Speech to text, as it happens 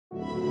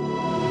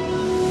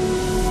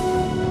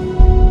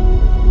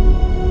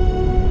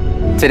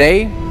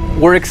Today,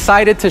 we're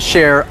excited to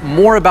share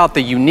more about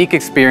the unique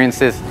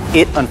experiences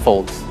it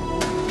unfolds.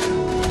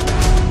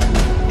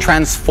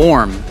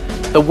 Transform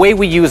the way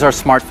we use our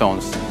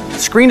smartphones.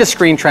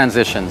 Screen-to-screen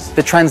transitions.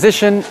 The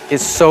transition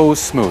is so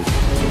smooth.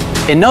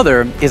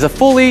 Another is a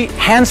fully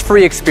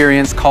hands-free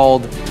experience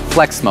called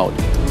Flex Mode.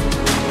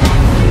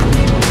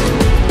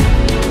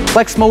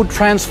 Flex Mode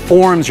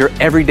transforms your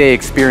everyday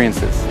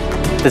experiences.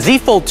 The Z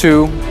Fold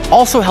 2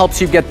 also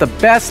helps you get the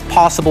best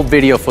possible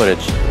video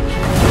footage.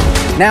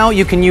 Now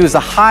you can use the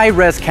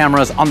high-res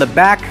cameras on the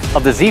back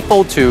of the Z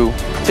Fold 2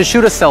 to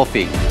shoot a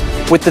selfie.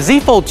 With the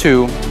Z Fold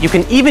 2, you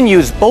can even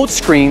use both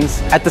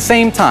screens at the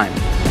same time.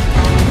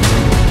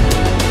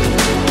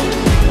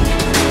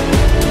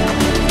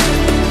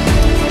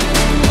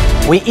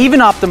 We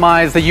even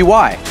optimize the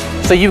UI,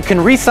 so you can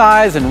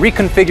resize and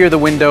reconfigure the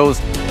windows.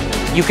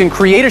 You can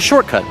create a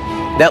shortcut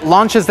that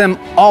launches them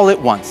all at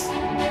once.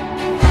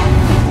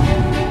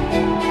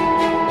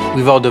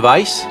 With our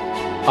device,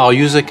 our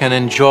user can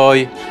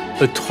enjoy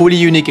a truly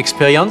unique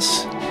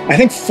experience. I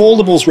think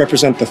foldables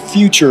represent the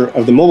future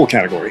of the mobile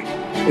category.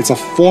 It's a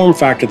form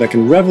factor that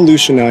can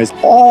revolutionize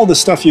all the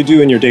stuff you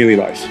do in your daily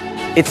life.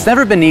 It's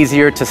never been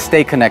easier to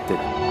stay connected.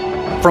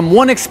 From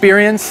one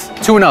experience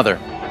to another.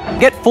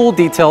 Get full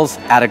details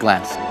at a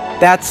glance.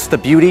 That's the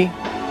beauty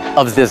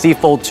of the Z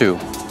Fold 2.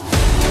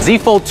 Z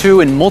Fold 2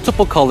 in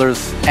multiple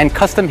colors and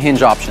custom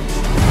hinge options.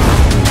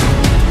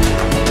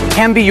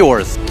 Can be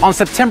yours on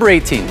September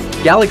 18th.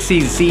 Galaxy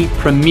Z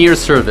Premier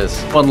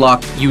Service.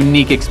 Unlock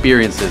unique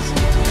experiences.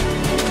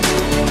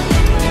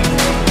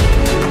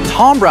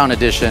 Tom Brown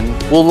Edition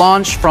will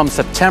launch from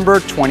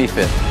September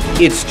 25th.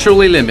 It's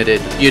truly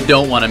limited. You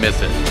don't want to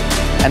miss it.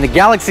 And the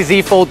Galaxy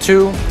Z Fold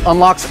 2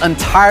 unlocks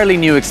entirely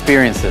new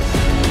experiences.